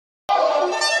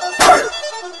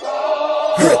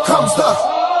Here comes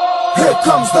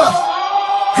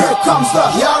the,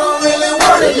 y'all don't really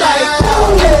want it like that.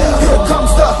 Here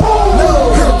comes the,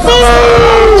 here comes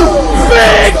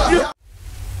the.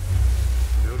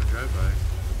 Go to drive-by.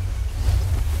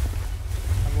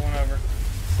 I'm going over.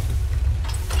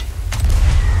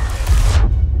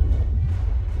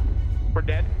 We're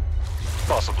dead?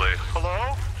 Possibly.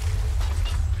 Hello?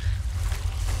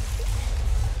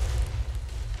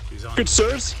 He's on Good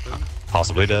sirs?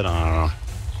 Possibly dead, I don't know.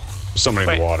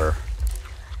 Somebody in the water.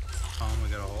 Tom, we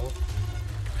got a hole.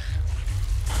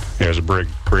 There's a brig.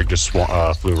 Brig just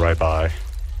flew right by.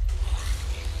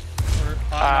 We're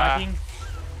hot knocking.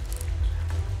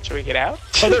 Should we get out?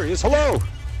 Oh, there he is. Hello!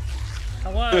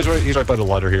 Hello. He's right by the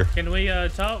ladder here. Can we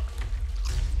talk?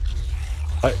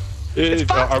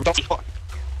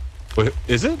 Wait,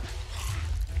 is it?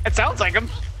 It sounds like him.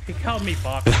 He called me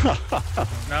Boxy.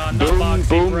 No, I'm not Boom, Boxy,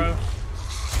 boom. bro.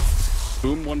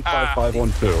 Boom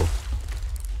 15512.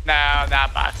 No,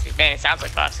 not Boxy. Man, it sounds like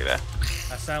Boxy though.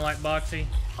 I sound like Boxy.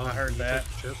 I heard that.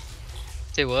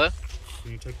 Say what?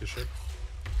 Can you take the ship?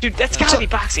 Dude, that's gotta be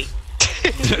Boxy.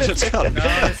 It's gotta be.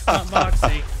 No, it's not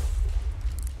Boxy.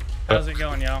 How's it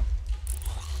going, y'all?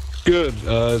 Good. Is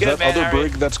Good, that man, other how are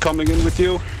brig you? that's coming in with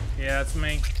you? Yeah, it's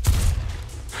me.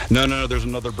 No, there's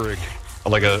another brig.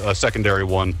 Like a secondary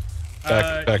one.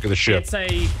 Back of the ship. It's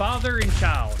a father and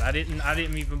child. I didn't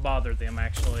even bother them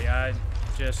actually. I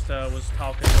just was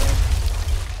talking to them.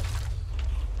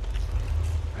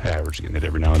 Yeah, we're just getting it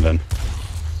every now and then.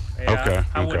 Yeah, Okay,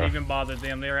 I wouldn't okay. even bother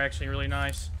them. They were actually really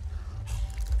nice.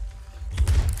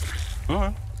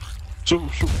 Alright. So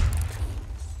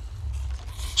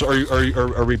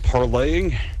are we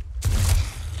parlaying?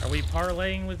 Are we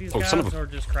parlaying with these Oh, guys son of a- or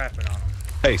just crapping on them?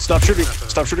 Hey, stop shooting!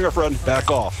 Stop shooting our friend!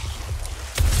 Back off!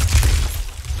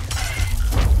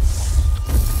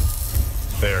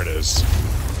 There it is.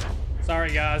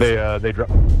 Sorry, guys. They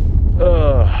dropped.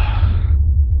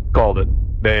 Called it.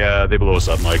 They blew us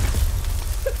up, Mike.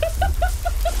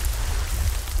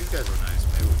 These guys were nice.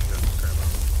 Maybe we should have grab them.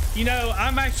 You know,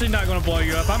 I'm actually not going to blow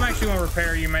you up. I'm actually going to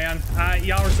repair you, man.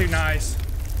 Y'all are too nice.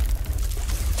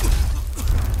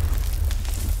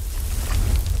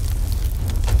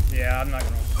 Yeah, I'm not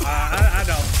gonna. I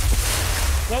don't.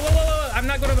 Whoa! I'm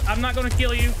not gonna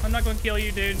kill you. I'm not gonna kill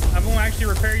you, dude. I'm gonna actually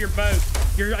repair your boat.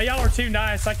 Y'all are too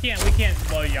nice. We can't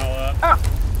blow y'all up. Oh,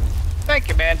 thank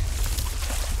you, man.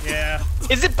 Yeah.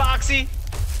 Is it Boxy?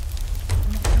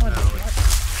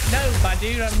 No, my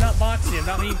dude, I'm not Boxy. I'm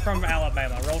not even from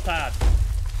Alabama. Roll Tide.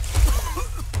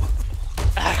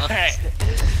 Alright.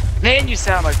 Man, you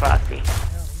sound like Boxy.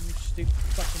 Oh, you stupid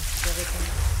fucking skeleton.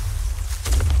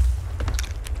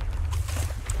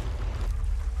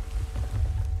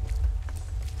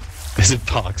 Is it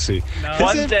Boxy? No.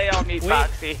 One day I'll meet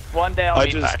Boxy. One day I'll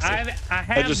meet Boxy. I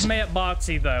have met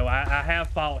Boxy though. I have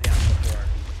fought him before.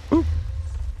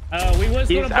 We was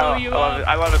gonna blow you up.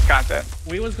 I love his content.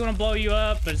 We was gonna blow you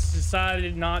up, but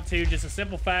decided not to. Just a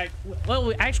simple fact. Well,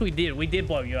 we actually did. We did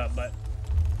blow you up, but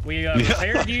we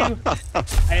repaired you,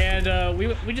 and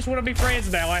we just want to be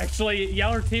friends now. Actually,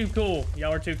 y'all are too cool.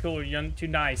 Y'all are too cool. You're too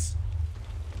nice.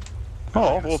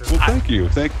 Oh well, thank you.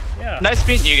 Yeah. Nice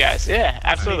meeting you guys. Yeah,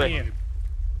 absolutely.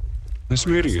 Nice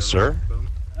meeting you, sir.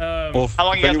 Well, How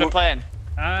long you guys been playing?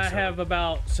 I have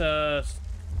about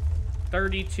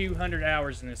 3,200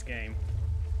 hours in this game.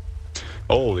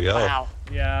 Holy hell. Wow.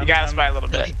 Yeah. You got us by a little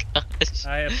bit.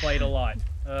 I have played a lot.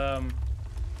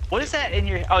 What is that in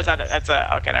your? Oh, that's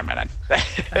a. Okay, never mind.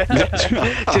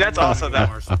 See, that's also though.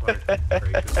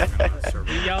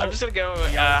 I'm just gonna go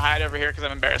hide over here because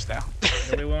I'm embarrassed now.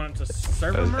 Do we want to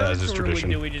server merge, or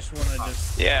do we just want to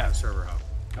just? Yeah. Server hop.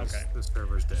 Okay. The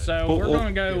server's dead. So we're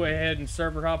gonna go ahead and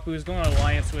server hop. We was going to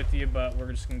alliance with you, but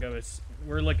we're just gonna go.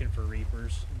 We're looking for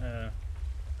Reapers.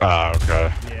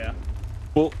 Okay. Yeah.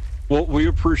 Well, we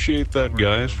appreciate that,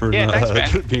 guys, for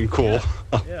thanks, being cool.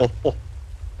 Yeah.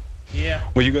 Yeah.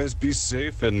 Well, you guys be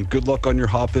safe and good luck on your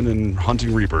hopping and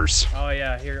hunting Reapers. Oh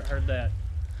yeah, heard that.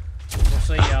 We'll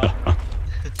see y'all.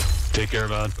 Take care,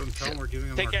 man. Tell them we're giving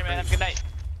them Take our care, man. face. Have a good night.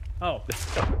 Oh.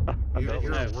 You're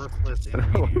a worthless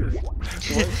enemy here.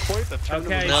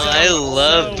 Okay. No, so, I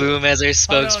love so, Boom as our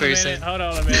spokesperson. Hold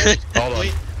on a minute. Hold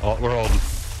on. We're holding.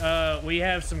 We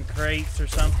have some crates or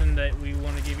something that we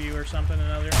want to give you or something or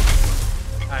another.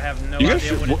 I have no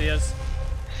idea what it is.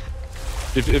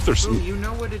 If there's Boom, you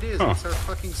know what it is. It's our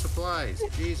fucking supplies.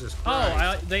 Jesus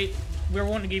Christ. We're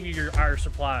wanting to give you our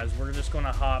supplies. We're just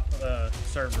gonna hop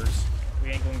servers.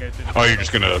 We ain't gonna go through the Oh, you're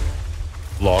just gonna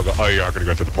log. Oh, you are gonna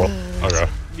go through the portal. Okay.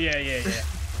 Yeah.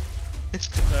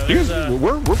 So You there's guys,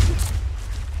 we're Do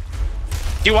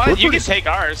you want? You can take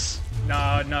ours.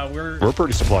 No, we're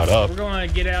pretty supplied up. we're gonna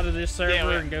get out of this server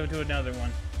Yeah, and go to another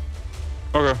one.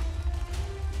 Okay.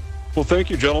 Well, thank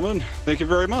you, gentlemen. Thank you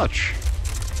very much.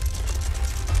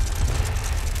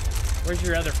 Where's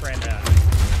your other friend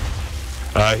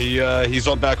at? He's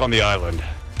back on the island.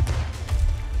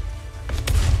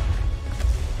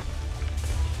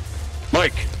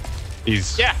 Mike, he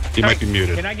might be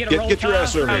muted. Can I get a roll get your tide?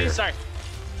 ass over Oh, here. sorry.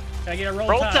 Can I get a roll,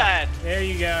 Roll tide? tide. There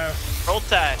you go. Roll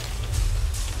Tide.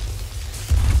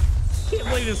 Can't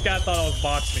believe this guy thought I was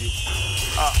boxing.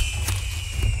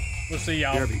 We'll see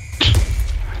y'all.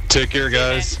 Take care,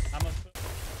 guys.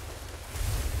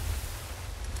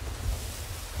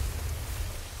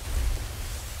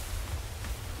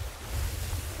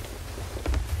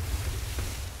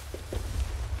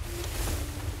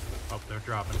 Oh, they're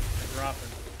dropping. They're dropping.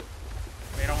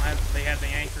 They have the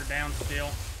anchor down still.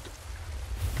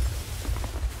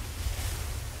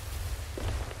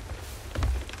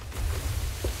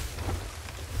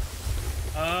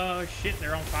 Oh shit,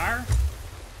 they're on fire?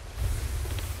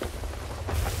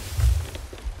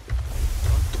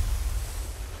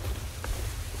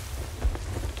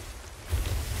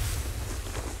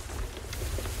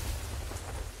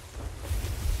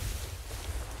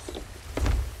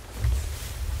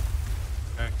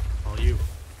 Okay, all you.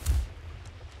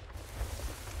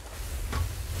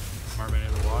 Department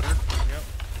in the water. Yep.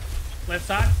 Left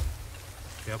side?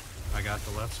 Yep, I got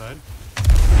the left side.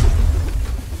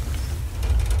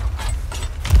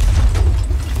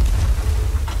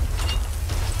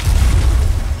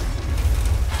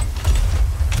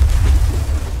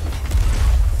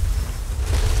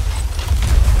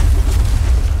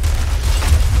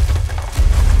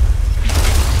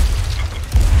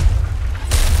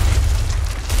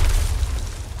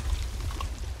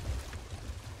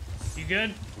 You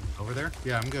good? Over there?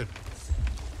 Yeah, I'm good.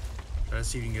 Try to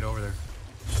see if you can get over there.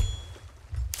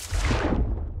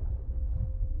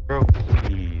 Bro,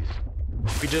 please.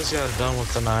 We just got done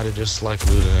with the night of just like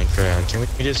looting and crap. Can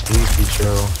we just please be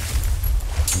chill?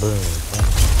 Boom.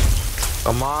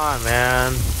 Come on,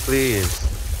 man. Please.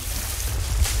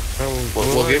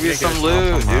 We'll give you some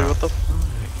loot, dude. What the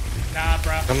fuck? Nah,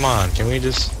 bro. Come on, can we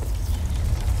just...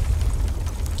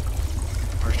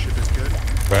 Our ship is good.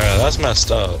 Bro, that's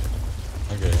messed up.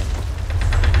 Okay.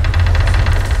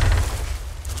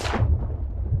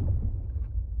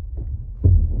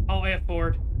 I'll F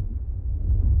forward.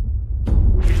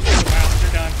 We just go out.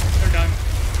 They're done. They're done.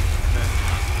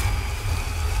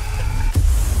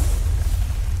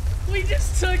 We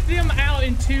just took them out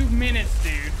in 2 minutes,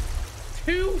 dude.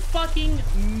 2 fucking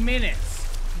minutes.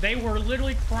 They were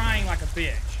literally crying like a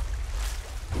bitch.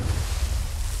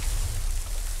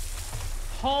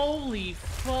 Holy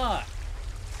fuck.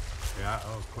 Yeah,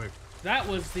 that was quick. That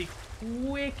was the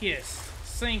quickest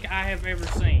sink I have ever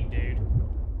seen, dude.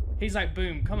 He's like,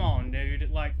 boom, come on, dude.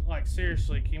 Like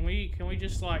seriously, can we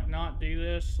just like not do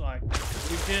this? Like,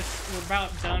 we're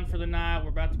about done for the night. We're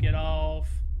about to get off.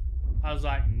 I was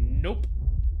like, nope.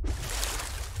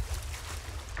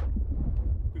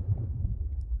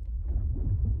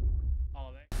 All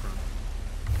of that.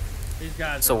 These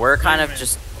guys. So are we're kind of zooming.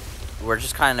 just, we're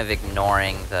just kind of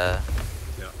ignoring the.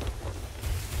 Yeah.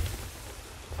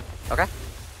 Okay.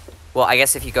 Well, I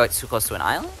guess if you go too close to an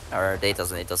island, or it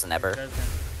doesn't ever. It doesn't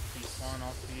keep falling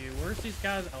off to you. Where's these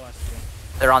guys? Oh, I see them.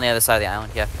 They're on the other side of the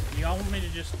island. Yeah. Y'all want me to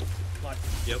just like?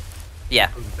 Yep. Yeah.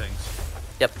 Moving things.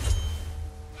 Yep.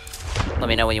 Let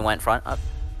me know when you went front up.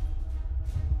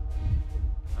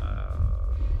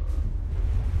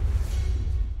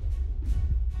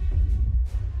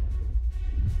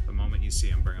 The moment you see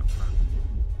him, bring up front.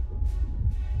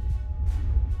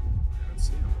 I don't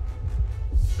see him.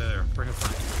 There, bring up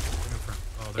front. Bring up front.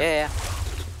 Oh, they're... Yeah.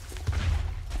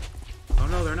 Oh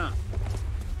no, they're not.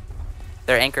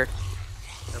 They're anchored.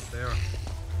 Yep, they are.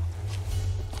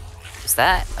 Is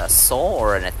that a Soul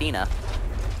or an Athena?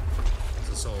 It's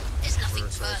a soul. We're a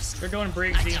soul. They're going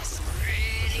Briggsy. Shots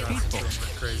going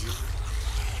like crazy.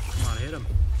 Come on, hit him.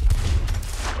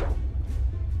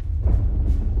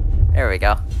 There we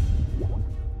go.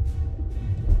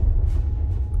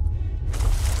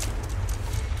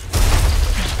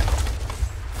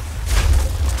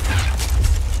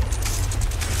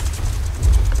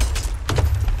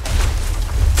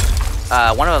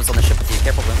 One of them's on the ship with you.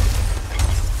 Careful, Bloom.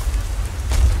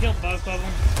 Killed both of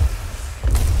them.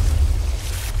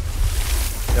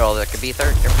 There could be a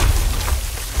third. Careful.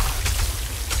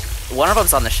 One of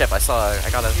them's on the ship. I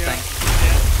got a thing.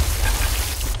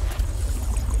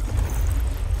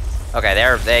 Yeah. Okay,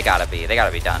 they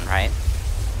gotta be done, right?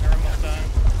 They're almost done.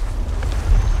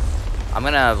 I'm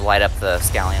gonna light up the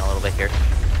scallion a little bit here.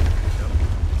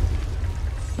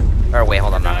 Or wait,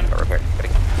 hold on, I'm not repair.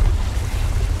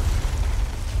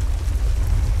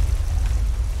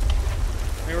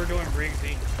 They were doing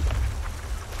Briggsy.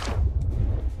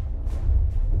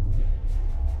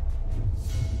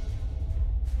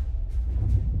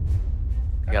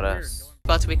 Got a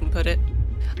spots we can put it.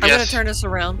 I'm gonna turn us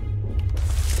around.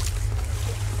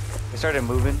 We started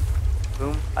moving.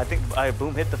 Boom. I think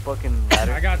Boom hit the fucking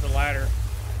ladder. I got the ladder.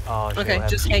 Oh, shit, Okay,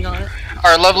 just hang on it.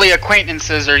 Our lovely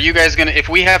acquaintances, are you guys gonna, if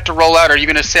we have to roll out, are you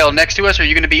gonna sail next to us, or are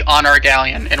you gonna be on our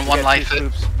galleon in one life?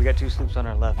 We got 2 sloops on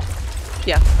our left.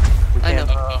 Yeah, We I can't,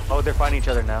 know. oh, they're fighting each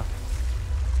other now.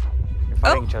 They're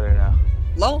fighting each other now.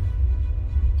 Low.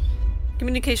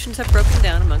 Communications have broken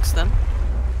down amongst them.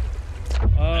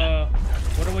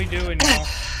 What are we doing now?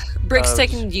 Brick's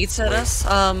taking yeets at us.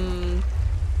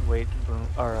 Wait, Boom.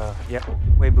 Or, yeah.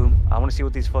 Wait, Boom. I want to see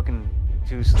what these fucking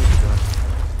 2 sloops are doing.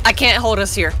 I can't hold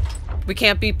us here. We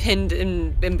can't be pinned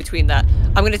in between that.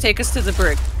 I'm gonna take us to the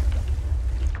brig.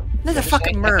 Another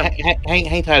fucking merc.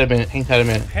 Hang tight a minute. Hang tight a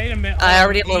minute. Hang a minute. I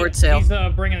already lowered sail. He's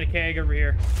bringing a keg over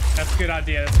here. That's a good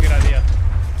idea. That's a good idea.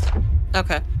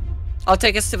 Okay. I'll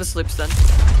take us to the sloops then.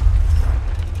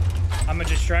 I'm a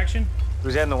distraction.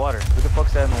 Who's that in the water? Who the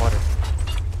fuck's that in the water?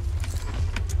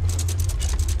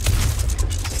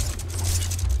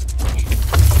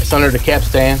 It's under the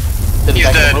capstan. To the He's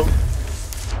back dead. of the boat.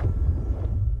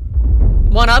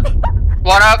 One up.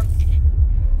 One up.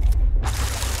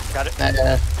 Got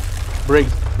it. Brig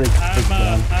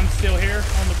down. I'm still here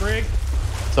on the brig.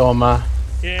 So am I.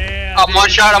 Yeah. I'm one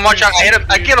shot. I'm one shot. I hit him.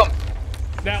 I killed him.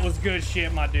 That was good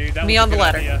shit, my dude. That Me was on a the good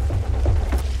ladder. idea.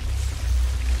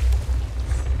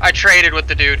 I traded with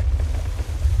the dude.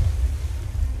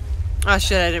 Oh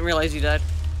shit, I didn't realize you died.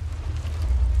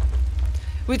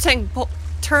 We'd saying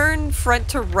turn front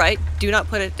to right, do not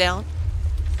put it down.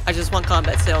 I just want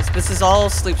combat sails. This is all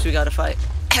sloops we gotta fight.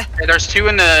 Hey, there's 2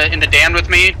 in the dam with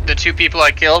me, the 2 people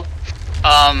I killed.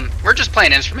 We're just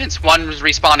playing instruments. One was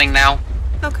respawning now.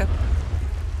 Okay.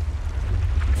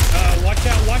 Watch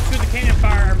out. Watch through the cannon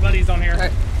fire. Our buddies on here.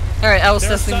 Alright, I was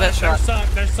They're testing sunk, that shot. They're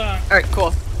sunk. They're sunk. Alright,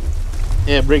 cool.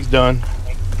 Yeah, Brig's done.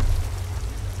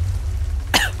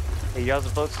 Hey, y'all's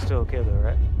boat's still okay though,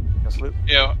 right? No sloop?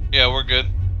 Yeah, we're good.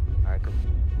 Alright, cool.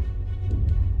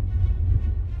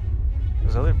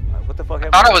 What the fuck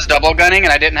happened? I thought I was double gunning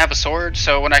and I didn't have a sword,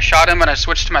 so when I shot him and I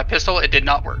switched to my pistol, it did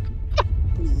not work.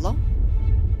 Low.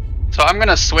 So I'm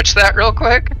gonna switch that real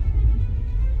quick.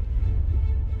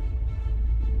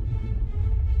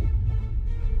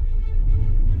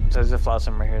 So there's a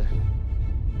flotsam right here.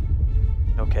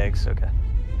 No kegs, okay.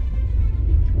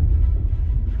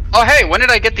 Oh hey, when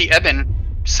did I get the Eben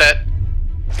set?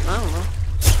 I don't know.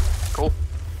 Cool.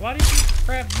 Why did you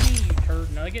grab me, you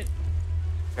turd nugget?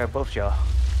 Grab both y'all.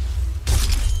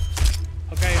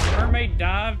 Okay, the mermaid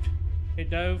dived. It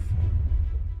dove.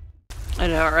 I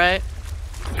know, right?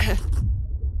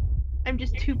 I'm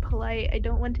just too polite. I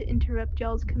don't want to interrupt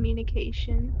y'all's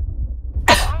communication.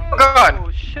 Oh god!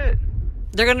 Oh shit!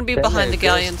 They're gonna be Been behind the there,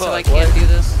 galleon, good so I spot, can't what? do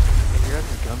this. Hey, you're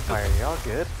having gunfire. Y'all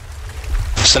good?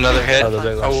 Just another hit.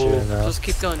 Just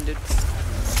keep going, dude.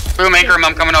 Boom, anchor him,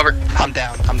 I'm coming over. I'm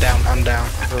down. I'm down. I'm down.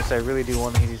 Bros, I really do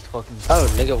want to hear these fucking. Oh,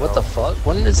 nigga, what the fuck?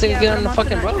 When did this thing get on the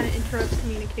fucking Kind road? of interrupts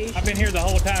communication. I've been here the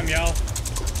whole time, y'all.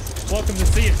 Welcome to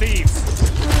Sea of Thieves.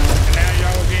 And now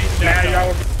y'all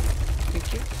will get.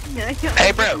 Thank you.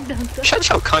 Hey, bro, shut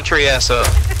your country ass up.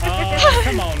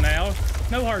 Come on now.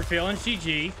 No hard feelings.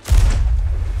 GG.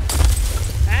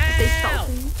 They Ow!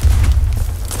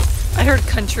 salty. I heard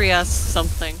country ass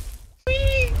something.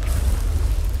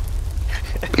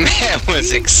 Man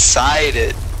was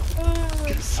excited. I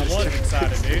was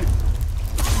excited, dude.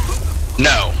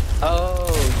 No. Oh,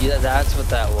 yeah, that's what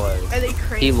that was. Are they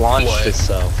crazy? He launched What?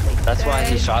 himself. That's why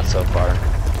he shot so far.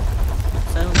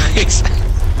 I don't know.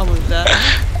 I'll move that.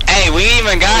 Hey, we ain't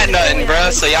even got nothing, bro.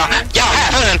 So y'all have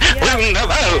fun. Woo, no,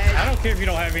 I don't care if you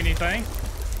don't have anything.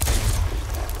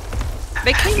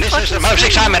 They came This is the most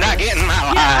excitement I get in my Yeah,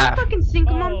 life. I'll fucking sink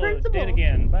them on Oh, principle. dead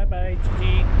again. Bye bye,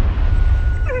 GG.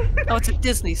 Oh, it's a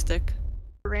Disney stick.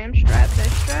 Ram strap,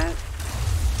 vest strap.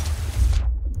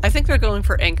 I think they're going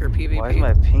for anchor PvP. Why is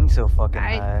my ping so fucking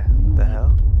high? What the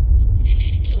hell?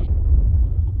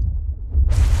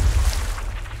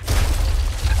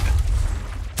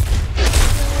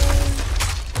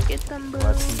 Get them, bro.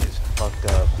 My ping is fucked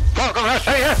up. Welcome to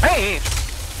Sea of Thieves.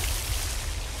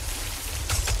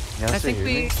 You know, I think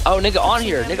we. Oh, nigga, on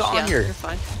here. Nigga, on Yeah, here. you're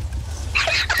fine.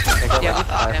 Yeah,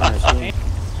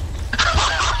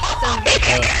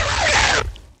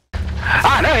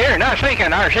 I know you're not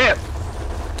sinking our ship.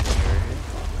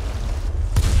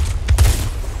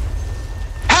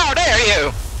 How dare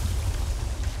you?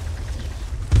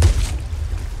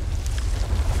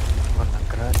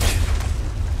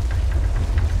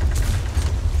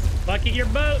 Bucket your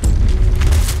boat.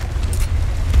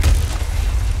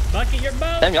 Bucket your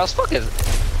boat. Damn, y'all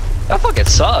fucking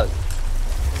suck.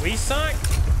 We suck.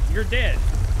 You're dead.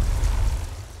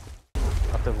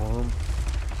 Up the womb.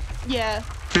 Yeah.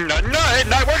 Not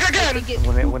work again.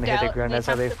 When they hit the ground, that's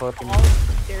how they fucking.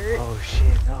 Oh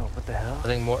shit! No, what the hell? I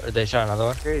think more. They shot another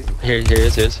one. Crazy. Here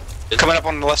it is. Coming up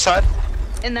on the left side.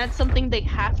 And that's something they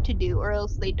have to do, or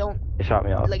else they don't. They shot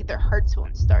me off. Like their hearts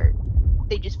won't start.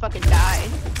 They just fucking die.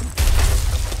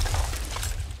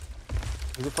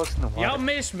 Who the fuck's in the water? Y'all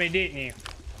missed me, didn't you?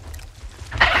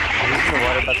 Who's in the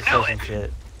water about to say some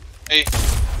shit? Hey.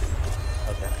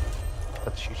 Okay.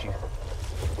 About to shoot you.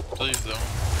 Please don't.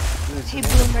 Hey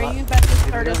Bloom, are you about to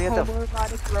start a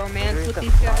homoerotic romance with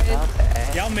these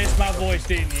guys? Y'all missed my voice,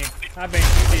 didn't you? I bet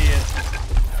you did.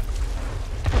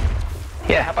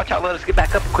 Yeah, how about y'all let us get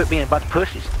back up and quit being a bunch of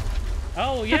pussies?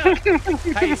 Oh yeah.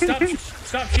 Hey, stop shooting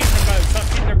their boat. Stop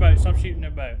shooting their boat. Stop shooting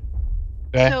their boat.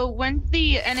 Okay. So when's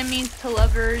the Enemies to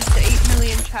Lovers, the 8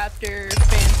 million chapter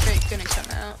fanfic gonna come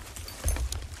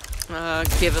out?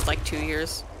 Give it like 2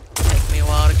 years. Take me a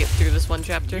while to get through this one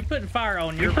chapter. You're putting fire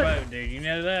on your boat, dude. You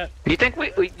know that? You think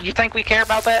we care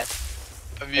about that?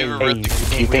 Have you ever read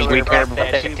the You think we care about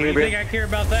that Do too, you bro? think I care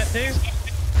about that too?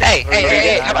 Hey,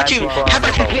 how about you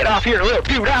get off your little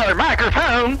 $2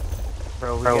 microphone?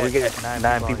 Bro, we get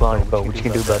 9 people on your boat. What you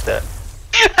can do about that?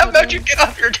 How about you get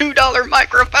off your $2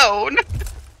 microphone?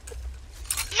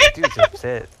 Dude's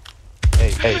upset.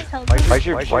 Hey, why's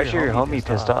your homie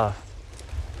pissed off?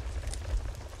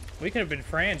 We could have been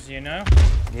friends, you know?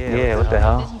 Yeah, what the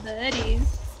hell?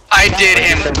 I did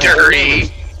him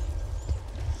dirty.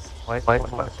 What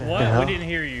What? the hell? We didn't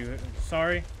hear you.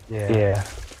 Sorry. Yeah.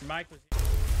 Mike was.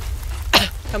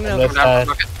 Coming Left over. side.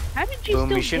 How did you Boom,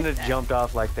 still we shouldn't get have that? jumped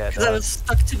off like that. Because I was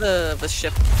stuck to the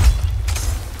ship.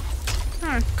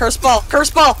 Huh. Curse ball! Curse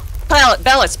ball!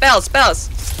 Balance!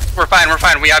 We're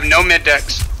fine. We have no mid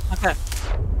decks. Okay.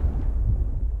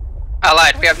 I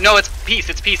lied. We have no. It's peace.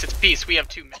 We have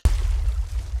 2 mid.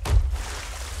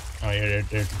 Oh, yeah,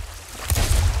 there.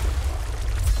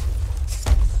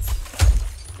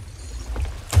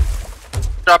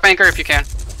 Drop anchor if you can.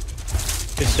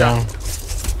 It's down.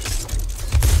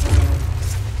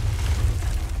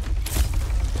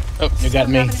 Oh, you got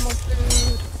me.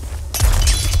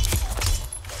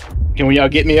 Can y'all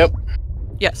get me up?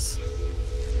 Yes.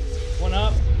 One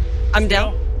up. I'm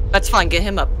down. That's fine. Get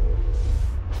him up.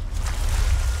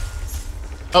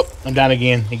 Oh, I'm down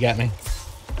again. He got me.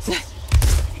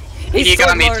 He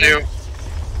got me too.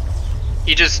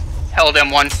 He just held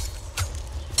M1.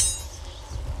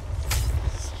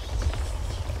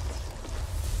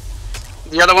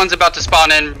 The other one's about to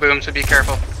spawn in. Boom, so be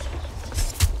careful.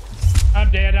 I'm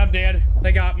dead.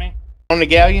 They got me. On the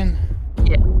galleon?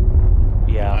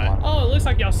 Yeah, I'm on. Oh, it looks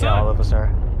like y'all suck. Yeah, all of us are.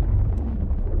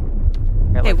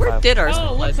 Hey, where did our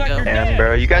Oh, it looks like you're Damn, dead.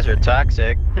 bro, you guys are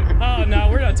toxic. Oh no,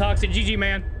 we're not toxic. GG,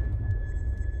 man.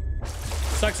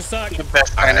 Sucks to suck. The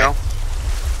best I know.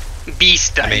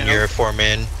 Beast I mean, know. you're a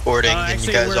 4-man boarding, and Actually,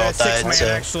 you guys we're all at 6 died, man, so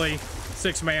actually.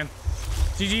 6 man.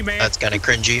 GG, man. that's kind of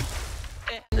cringy.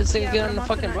 This thing Yeah, get but on the I'm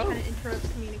also fucking not road. trying to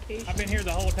interrupt communication. I've been here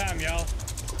the whole time, y'all.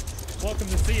 Welcome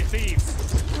to Sea of Thieves.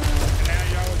 And now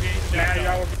y'all will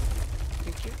get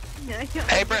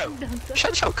Hey, bro,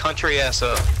 shut your country ass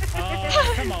up.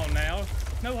 Oh, come on now.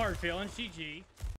 No hard feelings. GG.